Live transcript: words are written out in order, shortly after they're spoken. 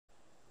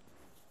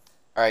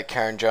All right,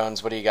 Karen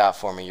Jones, what do you got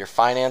for me? Your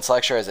finance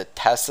lecture is a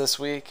test this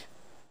week.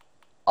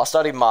 I'll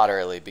study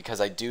moderately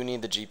because I do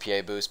need the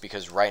GPA boost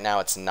because right now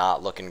it's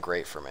not looking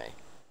great for me.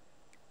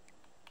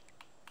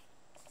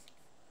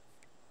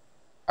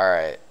 All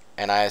right,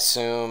 and I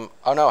assume,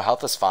 oh no,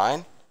 health is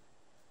fine.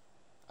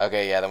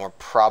 Okay, yeah, then we're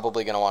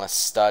probably going to want to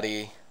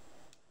study,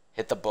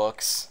 hit the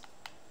books,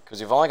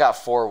 because we've only got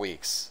 4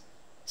 weeks.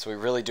 So we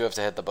really do have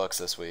to hit the books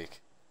this week.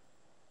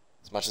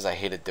 As much as I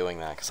hated doing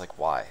that, because, like,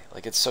 why?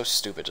 Like, it's so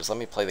stupid. Just let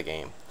me play the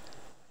game.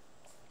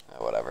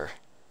 Whatever.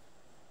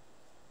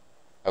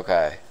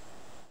 Okay.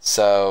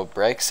 So,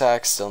 break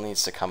sack still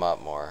needs to come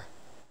up more.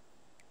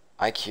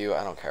 IQ,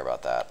 I don't care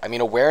about that. I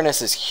mean,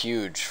 awareness is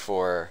huge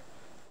for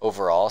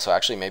overall, so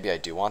actually maybe I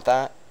do want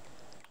that.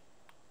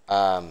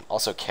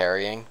 Also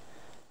carrying.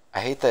 I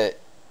hate that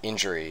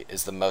injury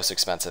is the most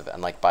expensive,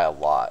 and like by a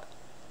lot.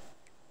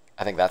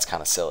 I think that's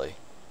kind of silly.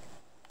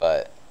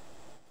 But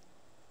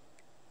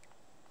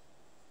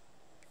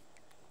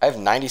I have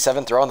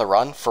 97 throw on the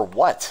run? For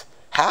what?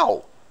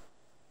 How?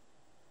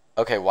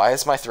 Okay, why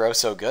is my throw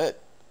so good?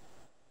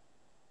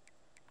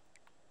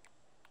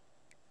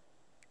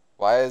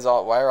 Why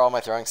are all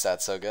my throwing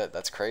stats so good?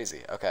 That's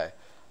crazy. Okay.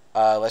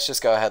 Let's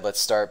just go ahead. Let's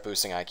start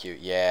boosting IQ.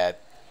 Yeah.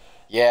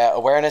 Yeah,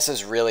 awareness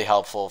is really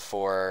helpful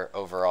for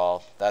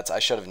overall. I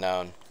should have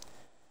known.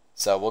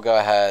 So we'll go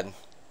ahead.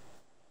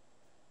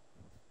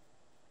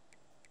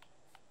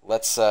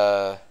 Let's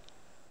oh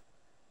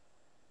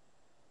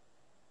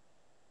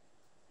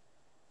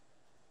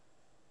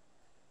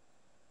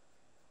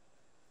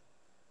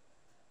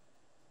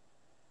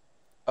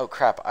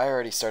crap, I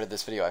already started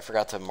this video. I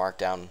forgot to mark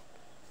down.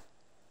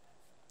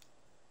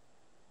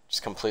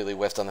 Just completely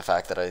whiffed on the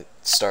fact that I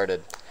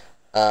started.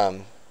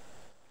 I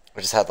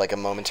just had like a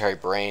momentary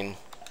brain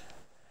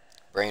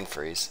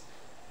freeze.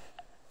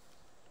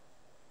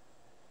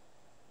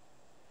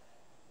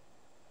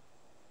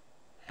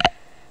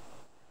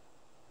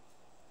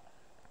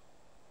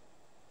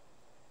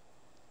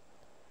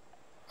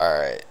 All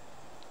right.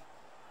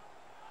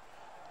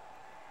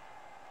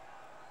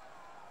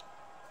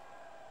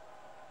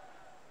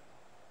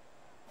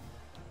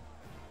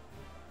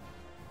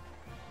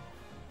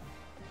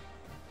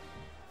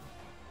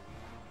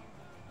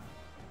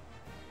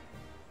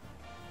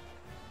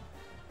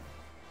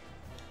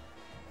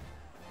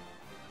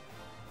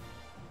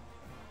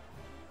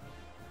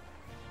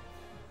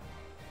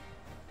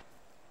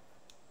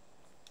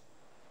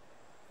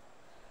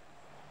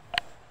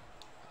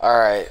 All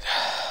right.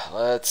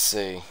 Let's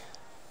see.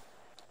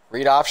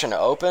 Read option to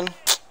open.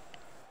 It's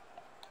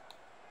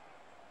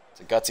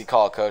a gutsy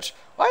call, coach.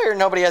 Why are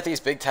nobody at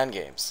these Big Ten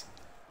games?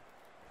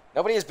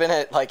 Nobody has been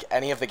at like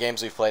any of the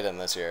games we've played in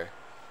this year.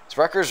 Is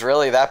Rutgers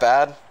really that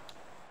bad? Are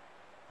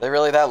they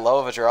really that low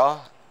of a draw?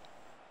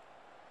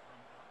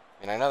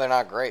 I mean, I know they're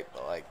not great,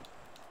 but like,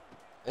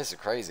 this is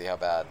crazy how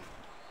bad.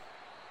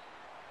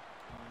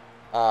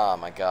 Oh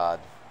my god.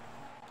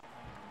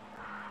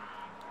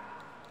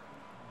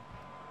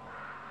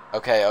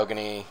 Okay,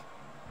 Ogani.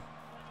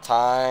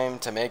 Time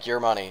to make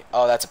your money.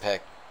 Oh, that's a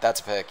pick. That's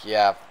a pick.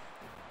 Yeah.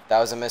 That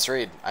was a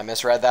misread. I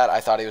misread that. I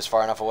thought he was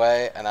far enough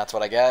away, and that's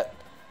what I get.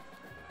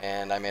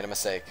 And I made a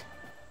mistake.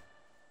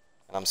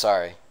 And I'm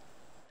sorry.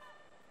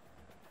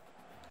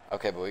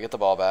 Okay, but we get the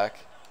ball back.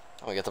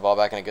 And we get the ball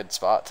back in a good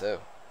spot, too.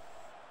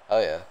 Oh,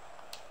 yeah.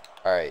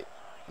 Alright.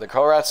 The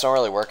Crow-Rats don't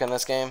really work in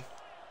this game.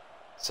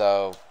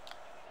 So,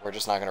 we're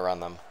just not going to run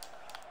them.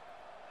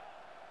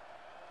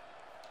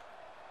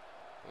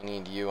 We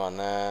need you on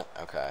that.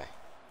 Okay.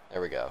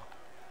 There we go.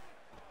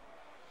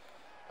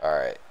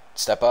 Alright.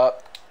 Step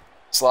up.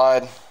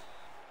 Slide.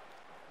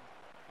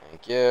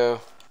 Thank you.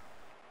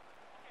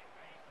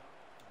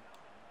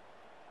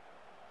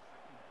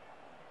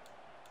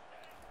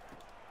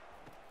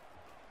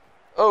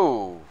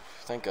 Oh,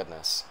 thank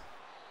goodness.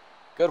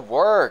 Good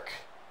work.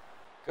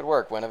 Good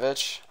work,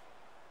 Winovich.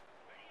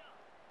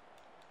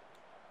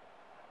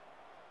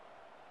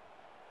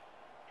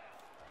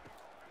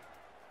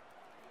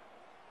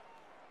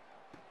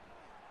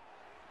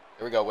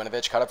 There we go,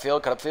 Winovich. Cut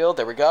upfield, cut upfield.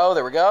 There we go,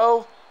 there we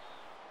go.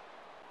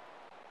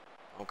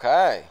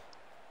 Okay.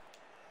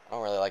 I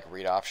don't really like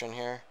read option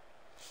here.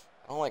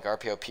 I don't like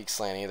RPO peak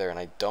slant either, and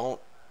I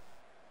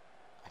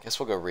guess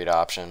we'll go read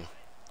option.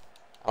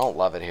 I don't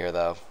love it here,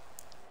 though.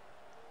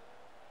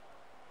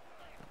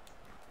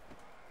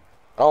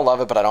 I don't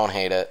love it, but I don't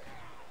hate it.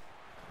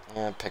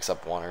 Yeah, it picks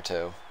up 1 or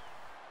 2.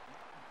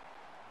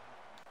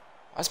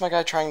 Why is my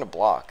guy trying to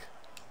block?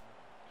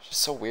 It's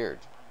just so weird.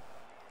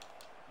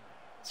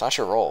 It's not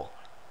your role.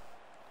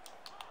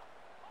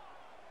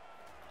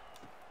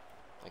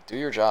 Like, do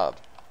your job.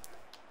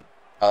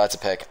 Oh, that's a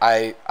pick.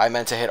 I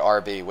meant to hit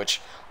RB,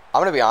 which, I'm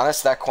going to be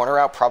honest, that corner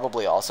route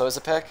probably also is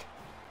a pick.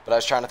 But I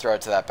was trying to throw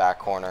it to that back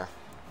corner.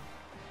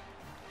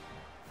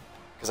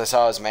 Because I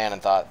saw his man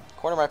and thought,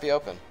 corner might be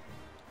open.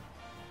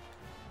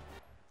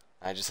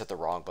 I just hit the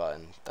wrong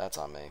button. That's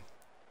on me.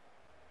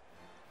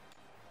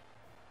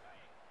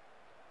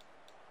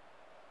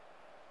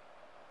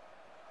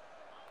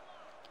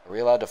 Are we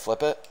allowed to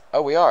flip it?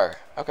 Oh, we are.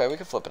 Okay, we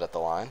can flip it at the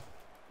line.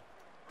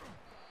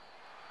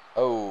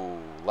 Oh.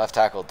 left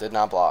tackle did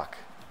not block.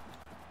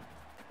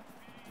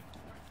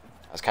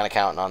 I was kind of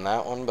counting on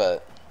that one,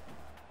 but...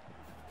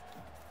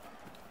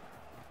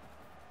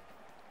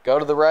 Go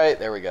to the right.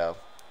 There we go.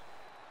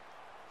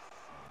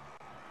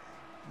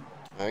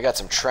 And we got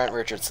some Trent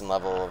Richardson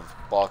level of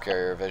ball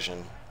carrier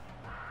vision.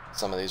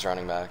 Some of these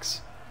running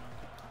backs.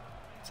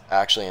 It's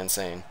actually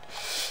insane.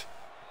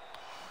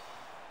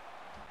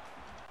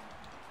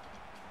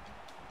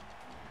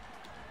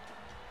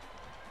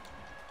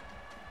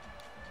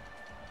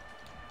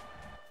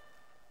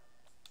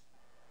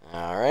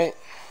 Alright.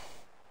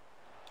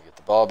 Get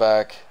the ball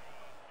back.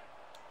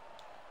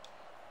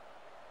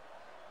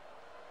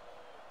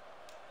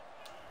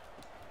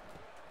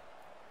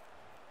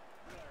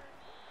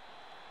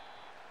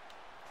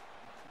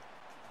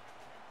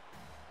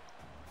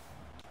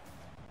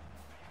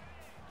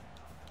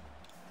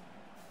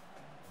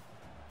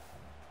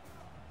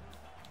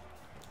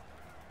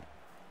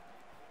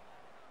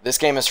 This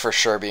game is for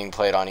sure being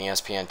played on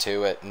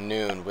ESPN2 at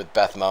noon with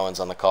Beth Mowens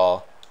on the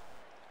call.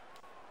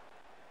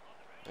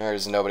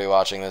 There's nobody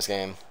watching this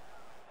game.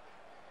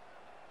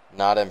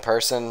 Not in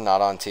person,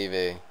 not on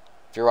TV.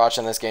 If you're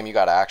watching this game, you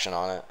got action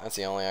on it. That's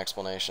the only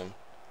explanation.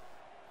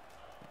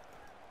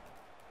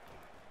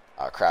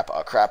 Oh crap,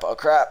 oh crap, oh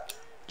crap.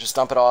 Just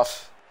dump it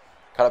off.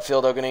 Cut up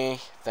field, Ogani.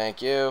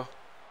 Thank you.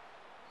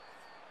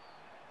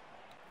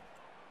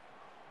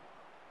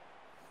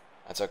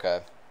 That's okay.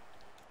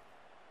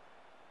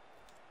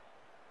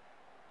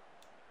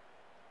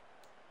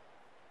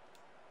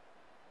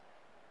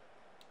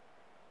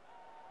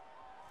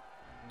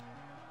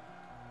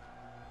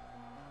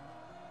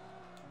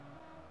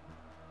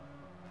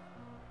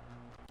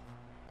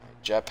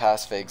 Jet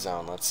pass fake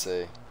zone. Let's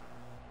see.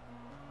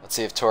 Let's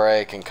see if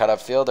Torre can cut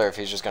up field or if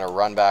he's just going to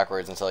run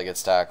backwards until he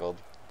gets tackled.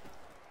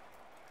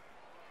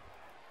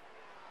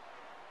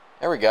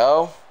 There we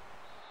go.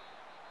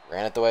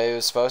 Ran it the way he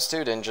was supposed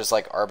to. Didn't just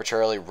like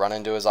arbitrarily run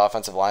into his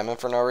offensive lineman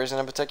for no reason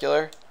in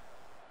particular.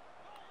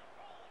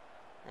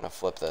 I'm going to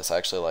flip this. I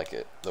actually like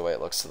it the way it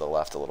looks to the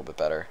left a little bit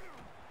better.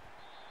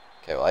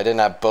 Okay, well I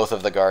didn't have both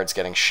of the guards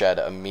getting shed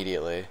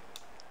immediately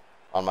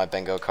on my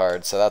bingo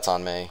card, so that's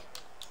on me.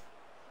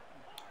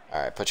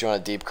 Alright, put you on a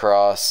deep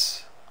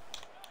cross.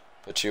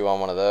 Put you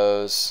on one of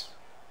those.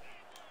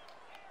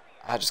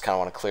 I just kind of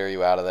want to clear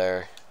you out of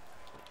there.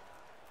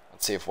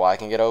 Let's see if Y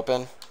can get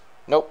open.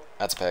 Nope,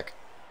 that's a pick.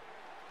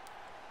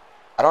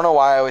 I don't know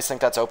why I always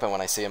think that's open when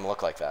I see him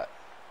look like that.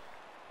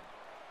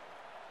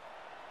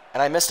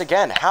 And I missed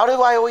again. How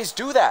do I always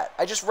do that?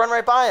 I just run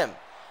right by him.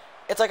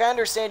 It's like I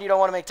understand you don't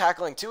want to make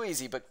tackling too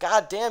easy, but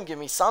goddamn, give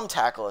me some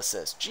tackle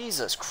assist.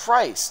 Jesus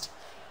Christ.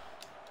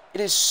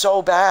 It is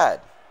so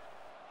bad.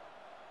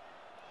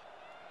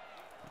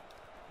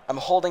 I'm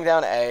holding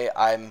down A.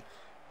 I'm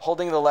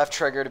holding the left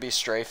trigger to be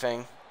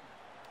strafing.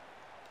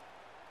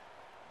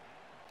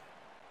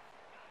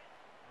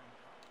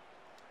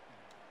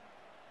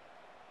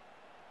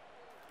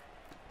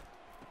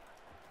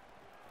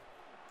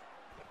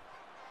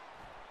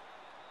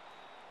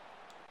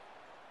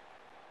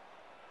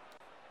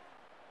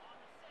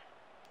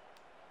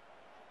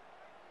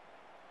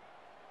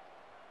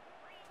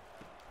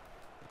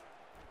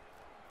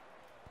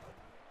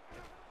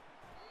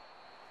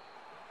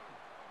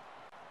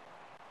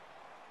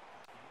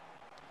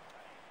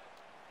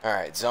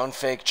 Alright, zone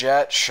fake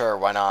jet. Sure,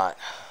 why not?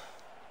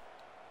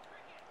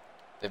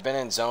 They've been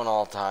in zone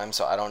all the time,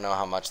 so I don't know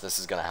how much this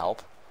is going to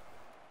help.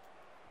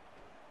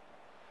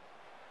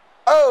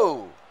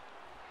 Oh!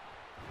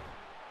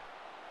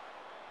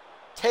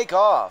 Take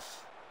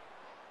off.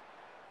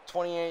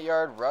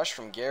 28-yard rush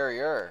from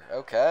Guerrier.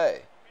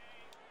 Okay.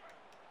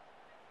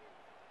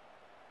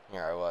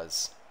 Here I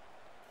was.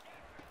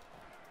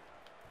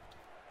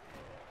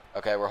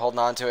 Okay, we're holding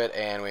on to it,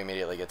 and we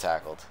immediately get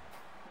tackled.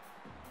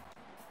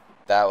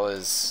 That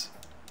was...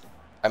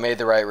 I made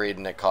the right read,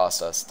 and it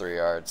cost us 3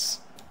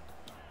 yards.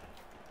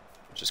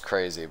 Which is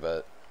crazy,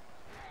 but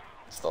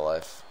it's the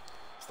life.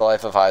 It's the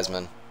life of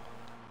Heisman.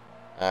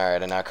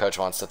 Alright, and now Coach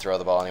wants to throw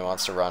the ball, and he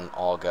wants to run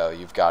all go.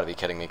 You've got to be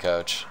kidding me,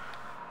 Coach.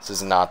 This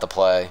is not the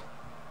play.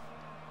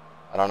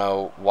 I don't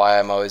know why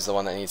I'm always the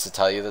one that needs to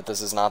tell you that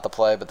this is not the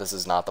play, but this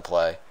is not the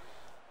play.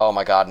 Oh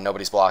my god,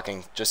 nobody's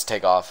blocking. Just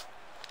take off.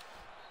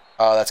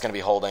 Oh, that's going to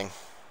be holding.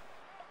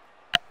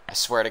 I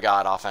swear to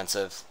God,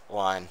 offensive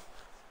line.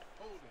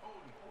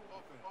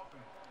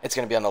 It's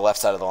going to be on the left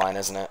side of the line,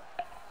 isn't it?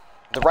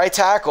 The right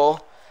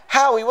tackle.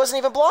 How? He wasn't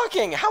even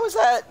blocking. How is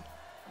that?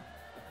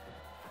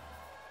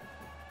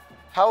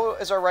 How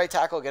is our right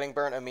tackle getting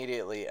burnt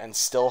immediately and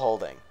still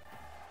holding?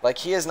 Like,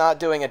 he is not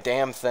doing a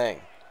damn thing.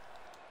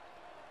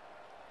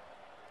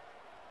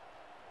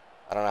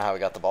 I don't know how we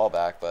got the ball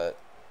back, but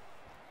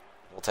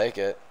we'll take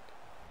it.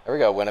 There we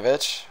go,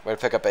 Winovich. Way to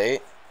pick up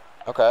 8.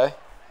 Okay.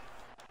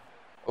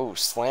 Ooh,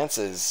 slants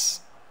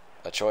is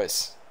a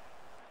choice.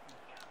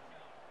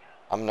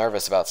 I'm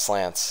nervous about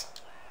slants.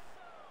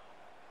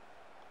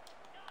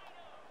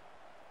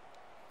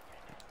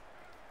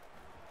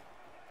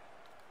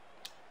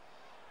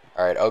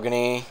 Alright,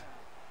 Ogani.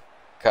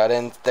 Cut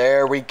in.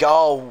 There we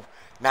go.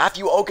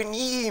 Matthew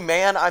Ogani,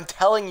 man, I'm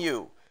telling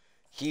you.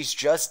 He's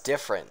just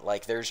different.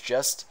 Like, there's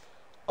just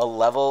a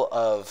level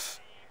of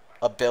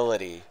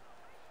ability.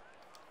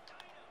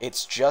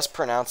 It's just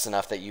pronounced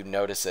enough that you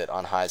notice it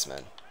on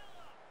Heisman.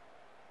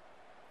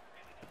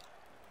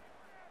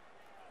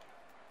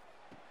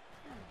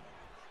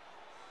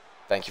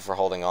 Thank you for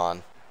holding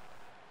on.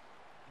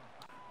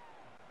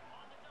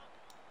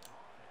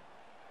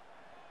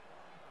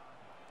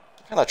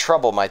 What kind of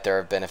trouble might there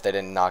have been if they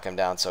didn't knock him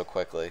down so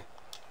quickly?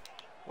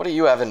 What do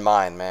you have in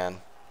mind,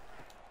 man?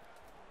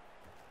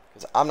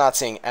 Because I'm not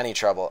seeing any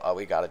trouble. Oh,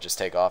 we gotta just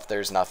take off.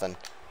 There's nothing.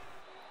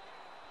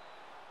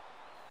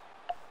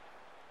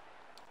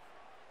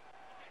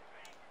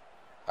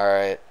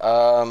 Alright,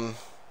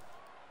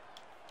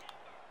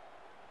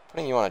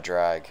 putting you on a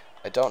drag.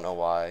 I don't know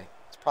why.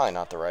 It's probably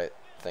not the right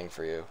thing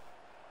for you.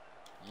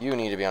 You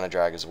need to be on a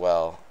drag as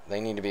well.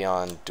 They need to be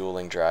on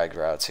dueling drag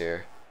routes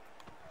here.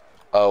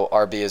 Oh,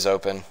 RB is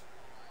open.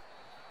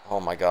 Oh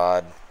my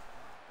god.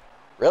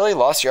 Really?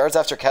 Lost yards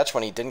after catch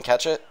when he didn't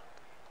catch it?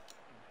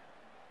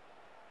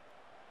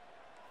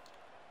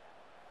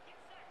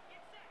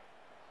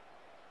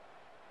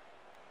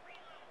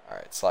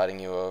 Alright, sliding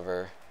you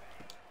over.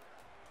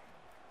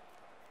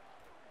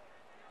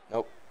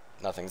 Nope,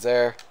 nothing's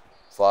there.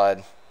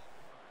 Slide.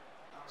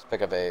 Let's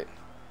pick up 8.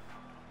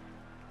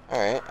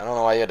 Alright, I don't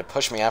know why you had to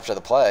push me after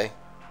the play.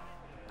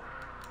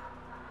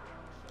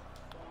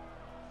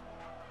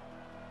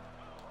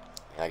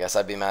 I guess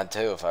I'd be mad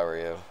too if I were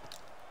you.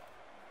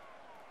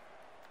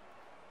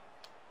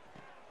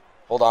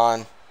 Hold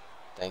on.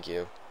 Thank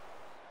you.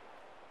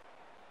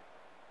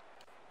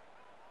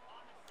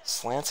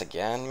 Slants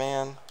again,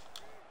 man?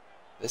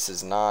 This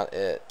is not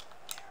it.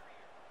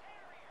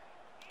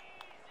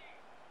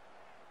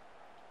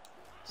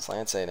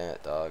 Slants ain't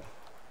it, dog.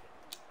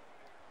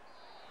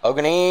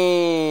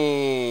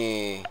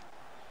 Ogany!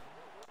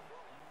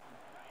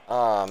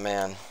 Oh,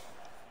 man.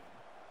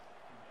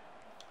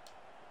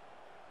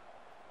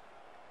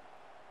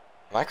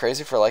 Am I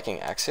crazy for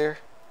liking X here?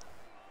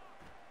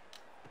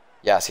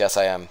 Yes, yes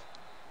I am.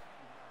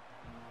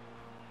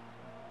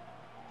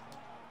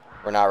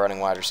 We're not running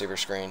wide receiver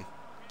screen.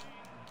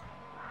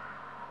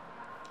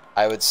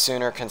 I would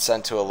sooner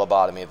consent to a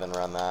lobotomy than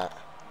run that.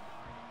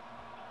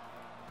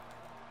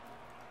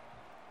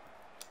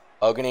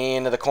 Ogany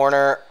into the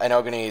corner, and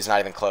Ogany's not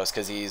even close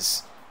because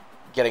he's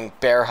getting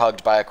bear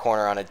hugged by a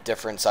corner on a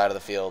different side of the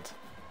field.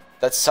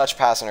 That's such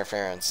pass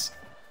interference.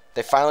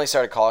 They finally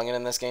started calling it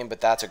in this game, but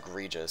that's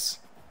egregious.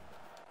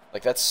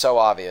 Like, that's so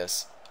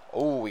obvious.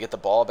 Oh, we get the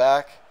ball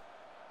back.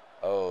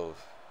 Oh.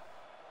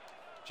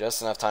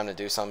 Just enough time to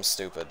do something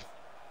stupid.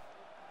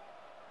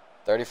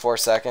 34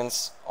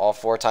 seconds. All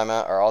 4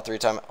 timeouts. Or all 3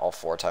 timeouts. All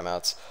 4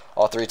 timeouts.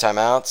 All 3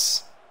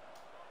 timeouts.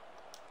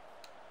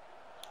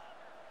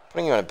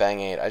 Putting you in a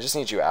bang 8. I just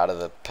need you out of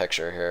the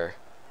picture here.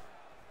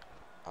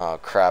 Oh,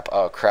 crap.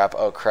 Oh, crap.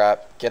 Oh,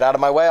 crap. Get out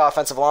of my way,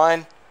 offensive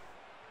line.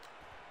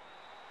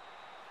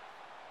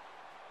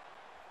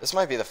 This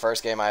might be the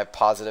first game I have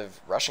positive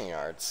rushing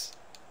yards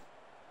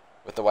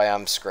with the way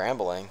I'm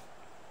scrambling.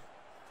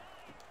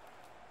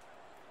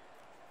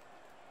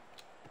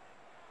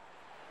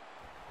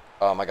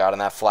 Oh my god,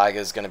 and that flag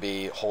is going to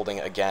be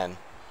holding again.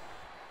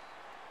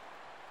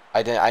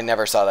 I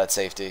never saw that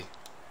safety.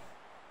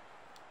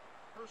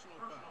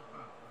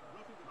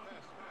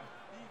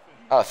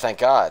 Oh, thank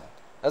god.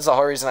 That's the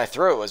whole reason I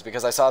threw it, was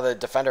because I saw the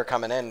defender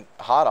coming in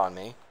hot on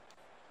me.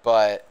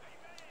 But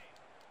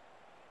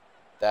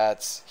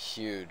that's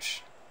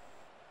huge.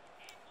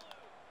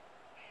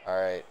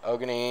 Alright,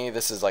 Ogany,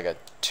 this is like a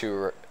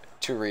two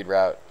read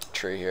route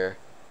tree here.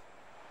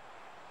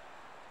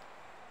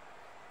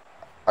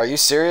 Are you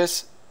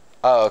serious?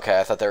 Oh, okay,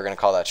 I thought they were going to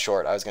call that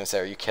short. I was going to say,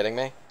 are you kidding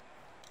me?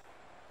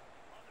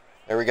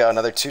 There we go,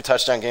 another 2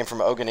 touchdown game from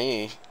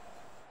Ogany.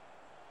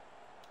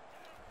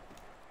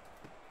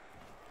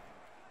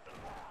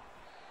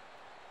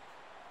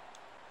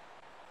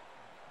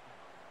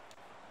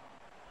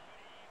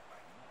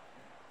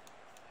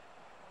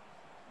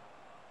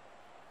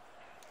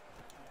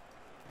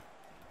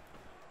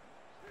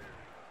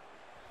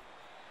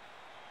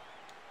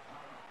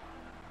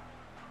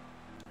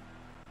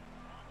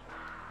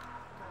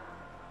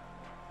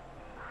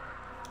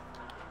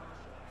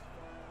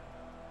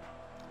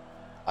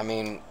 I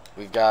mean,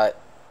 we've got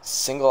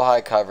single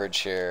high coverage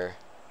here.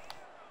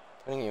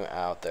 Putting you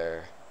out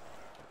there.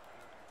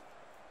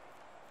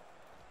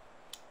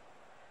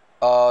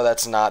 Oh,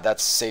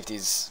 that's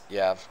safety's,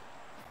 yeah.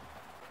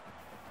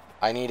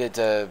 I needed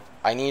to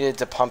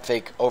pump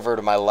fake over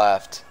to my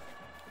left.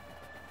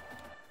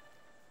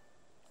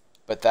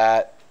 But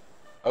that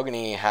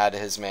Ogany had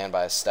his man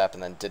by a step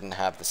and then didn't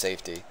have the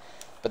safety.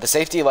 But the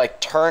safety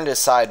like turned his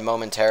side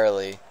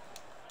momentarily.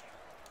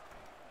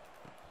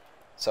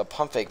 So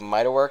pump fake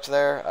might have worked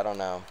there. I don't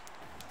know.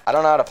 I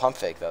don't know how to pump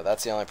fake, though.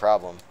 That's the only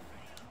problem.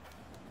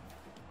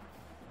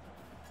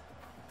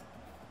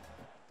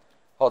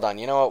 Hold on.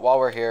 You know what? While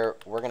we're here,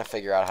 we're going to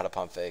figure out how to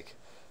pump fake.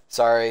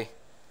 Sorry.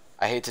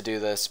 I hate to do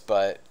this,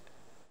 but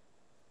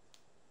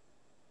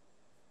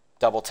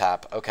double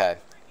tap. Okay.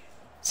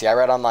 See, I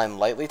read online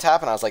lightly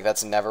tap, and I was like,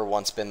 that's never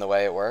once been the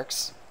way it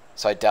works.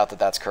 so I doubt that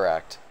that's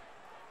correct.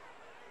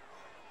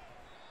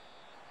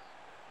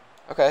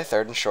 Okay,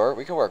 3rd and short.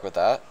 We can work with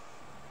that.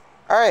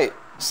 Alright,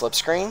 slip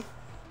screen.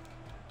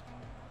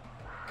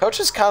 Coach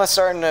is kind of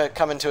starting to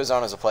come into his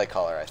own as a play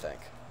caller, I think.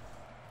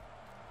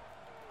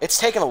 It's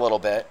taken a little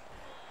bit.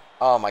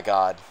 Oh my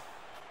god.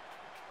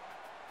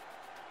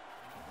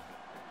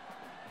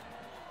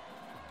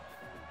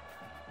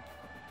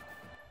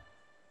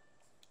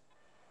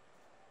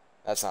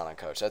 That's not on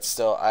coach. That's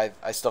still, I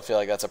still feel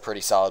like that's a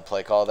pretty solid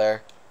play call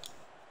there.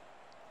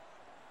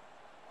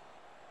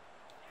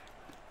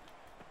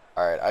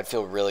 Alright, I'd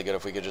feel really good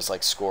if we could just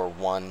like score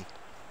one.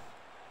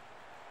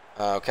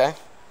 Okay.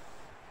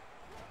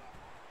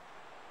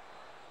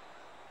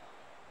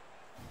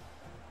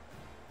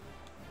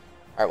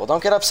 Alright, well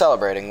don't get up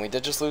celebrating. We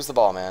did just lose the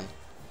ball, man.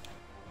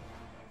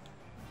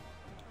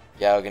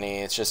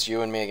 Yaogani, it's just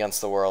you and me against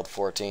the world,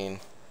 14.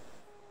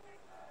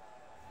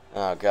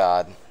 Oh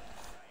god.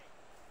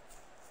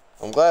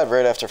 I'm glad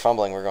right after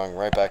fumbling we're going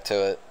right back to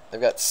it. They've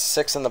got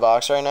 6 in the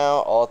box right now,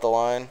 all at the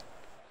line.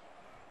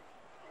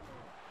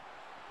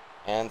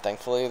 And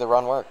thankfully the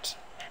run worked.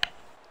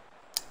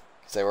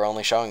 Because they were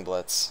only showing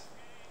blitz.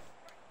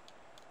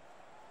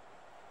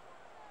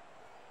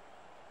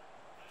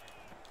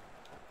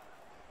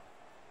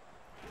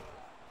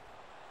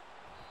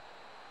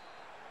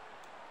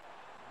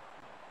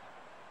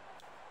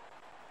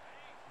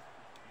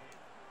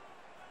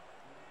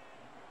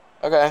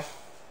 Okay.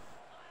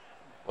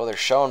 Well, they're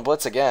showing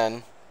blitz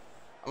again.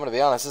 I'm going to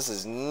be honest, this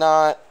is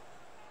not...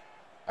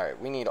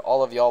 Alright, we need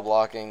all of y'all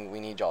blocking. We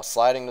need y'all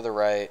sliding to the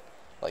right.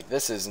 Like,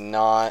 this is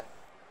not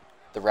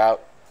the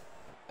route,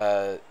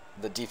 the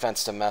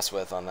defense to mess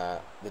with on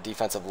that. The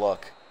defensive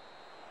look.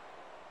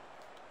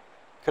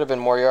 Could have been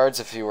more yards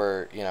if you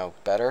were, you know,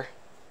 better.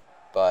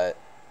 But,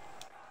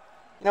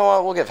 you know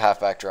what? We'll give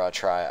halfback draw a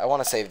try. I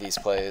want to save these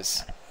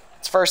plays.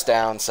 It's 1st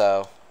down,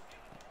 so...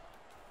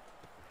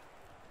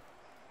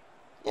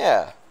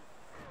 Yeah.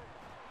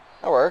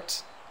 That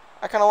worked.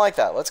 I kind of like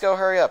that. Let's go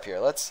hurry up here.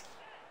 Let's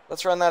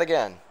run that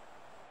again.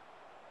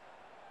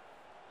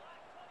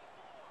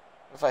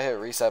 What if I hit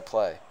reset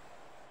play?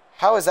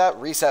 How is that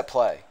reset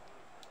play?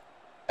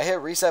 I hit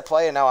reset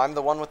play and now I'm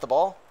the one with the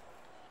ball?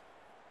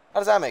 How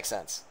does that make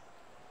sense?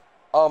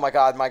 Oh my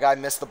god, my guy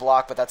missed the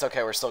block, but that's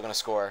okay. We're still going to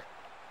score.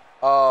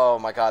 Oh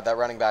my god, that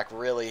running back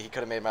really, he could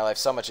have made my life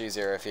so much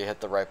easier if he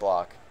hit the right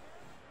block.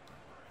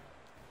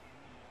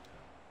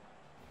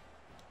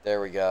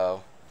 There we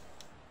go.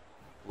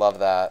 Love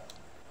that.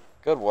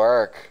 Good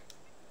work.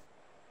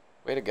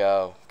 Way to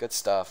go. Good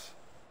stuff.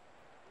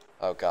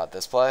 Oh god,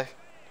 this play?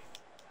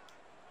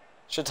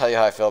 Should tell you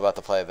how I feel about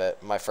the play,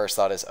 but my first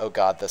thought is, oh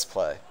god, this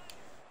play.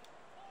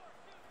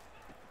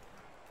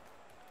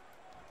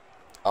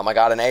 Oh my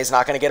god, and A is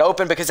not going to get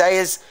open because A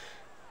is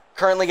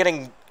currently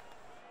getting...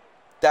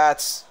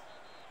 That's...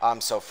 I'm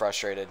so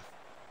frustrated.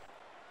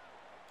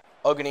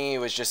 Ogani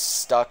was just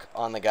stuck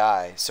on the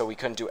guy, so we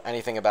couldn't do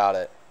anything about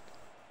it.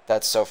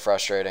 That's so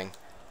frustrating.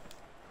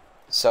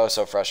 So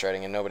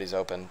frustrating, and nobody's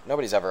open.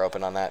 Nobody's ever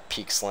open on that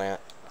peak slant.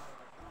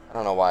 I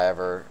don't know why I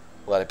ever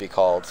let it be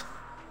called.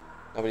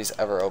 Nobody's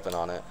ever open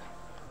on it.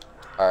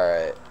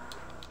 Alright.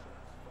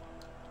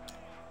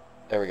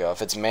 There we go.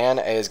 If it's man,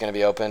 A is going to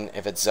be open.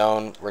 If it's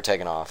zone, we're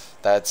taking off.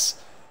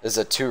 This is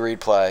a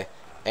 2-read play,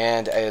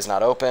 and A is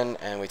not open,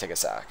 and we take a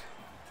sack.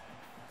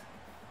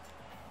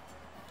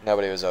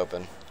 Nobody was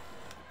open.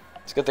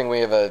 It's a good thing we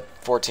have a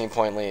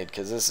 14-point lead,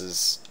 because this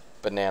is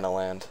banana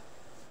land.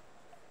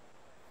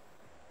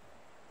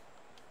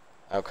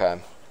 Okay.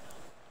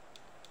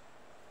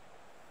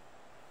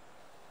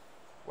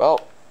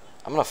 Well,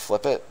 I'm going to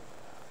flip it.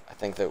 I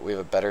think that we have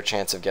a better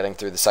chance of getting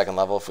through the 2nd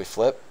level if we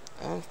flip.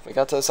 And we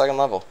got to the 2nd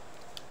level.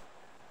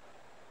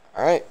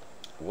 Alright.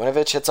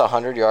 Winovich hits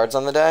 100 yards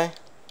on the day.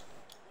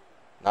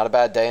 Not a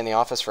bad day in the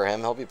office for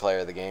him. He'll be player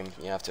of the game,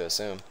 you have to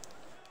assume.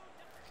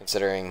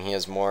 Considering he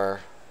has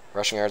more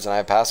rushing yards than I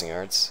have passing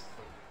yards.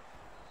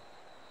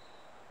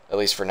 At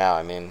least for now,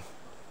 I mean.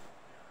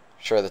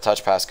 Sure, the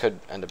touch pass could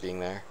end up being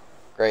there.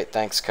 Great,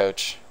 thanks,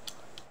 coach.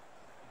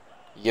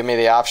 You give me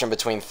the option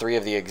between 3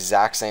 of the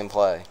exact same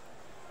play.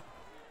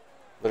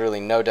 Literally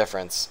no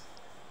difference.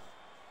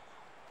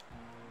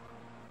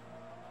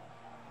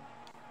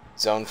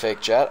 Zone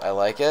fake jet, I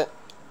like it.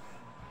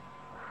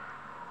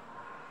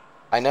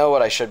 I know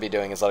what I should be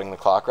doing is letting the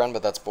clock run,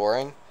 but that's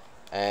boring.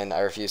 And I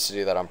refuse to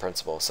do that on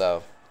principle,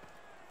 so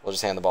we'll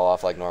just hand the ball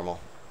off like normal.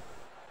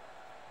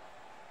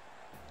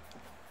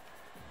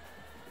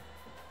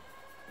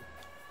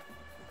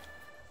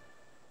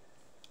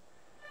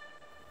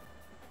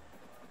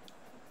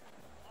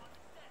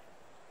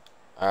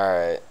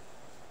 Alright.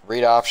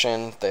 Read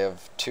option. They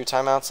have 2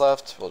 timeouts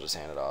left. We'll just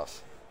hand it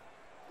off.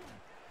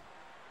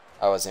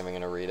 I wasn't even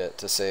going to read it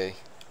to see.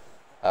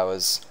 That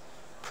was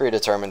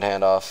predetermined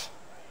handoff.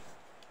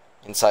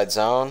 Inside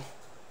zone.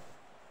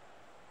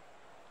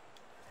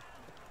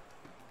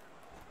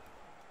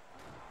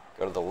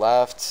 Go to the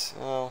left.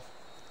 Oh,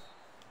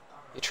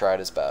 he tried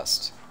his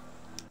best.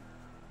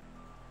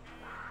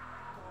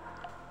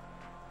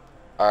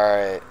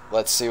 Alright,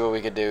 let's see what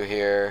we could do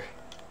here.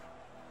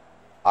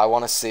 I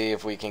want to see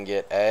if we can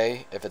get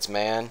A. If it's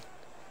man,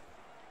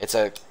 it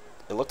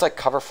looked like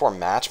cover 4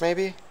 match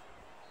maybe?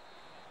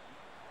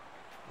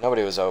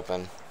 Nobody was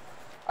open.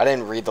 I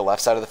didn't read the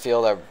left side of the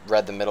field. I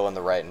read the middle and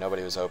the right.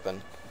 Nobody was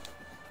open.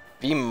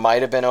 B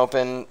might have been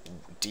open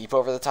deep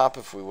over the top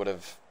if we would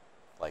have,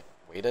 like,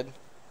 waited.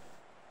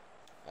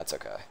 That's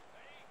okay.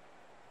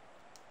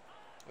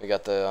 We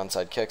got the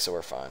onside kick, so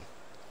we're fine.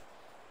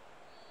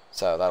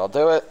 So that'll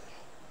do it.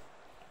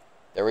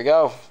 There we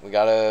go. We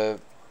got a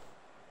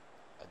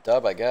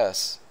dub, I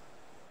guess.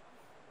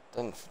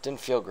 Didn't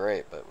feel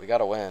great, but we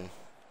got a win.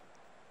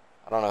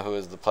 I don't know who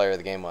the player of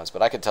the game was,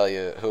 but I could tell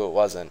you who it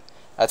wasn't.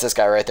 That's this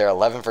guy right there,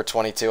 11 for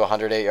 22,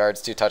 108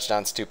 yards, 2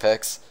 touchdowns, 2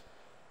 picks.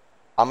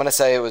 I'm going to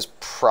say it was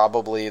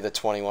probably the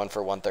 21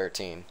 for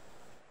 113.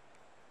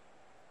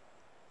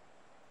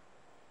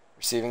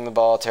 Receiving the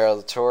ball,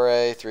 Terrell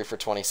Torre, 3 for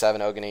 27,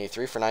 Ogani,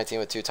 3 for 19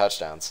 with 2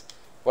 touchdowns.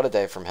 What a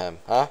day from him,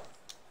 huh?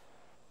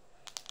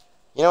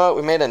 You know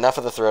what? We made enough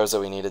of the throws that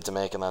we needed to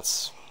make, and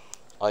that's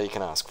all you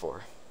can ask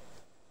for.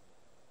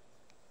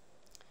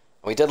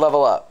 We did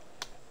level up,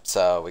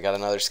 so we got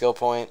another skill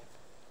point.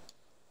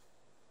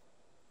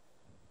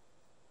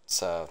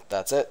 So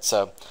that's it.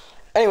 So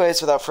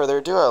anyways, without further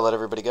ado, I'll let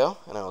everybody go,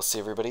 and I will see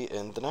everybody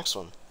in the next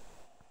one.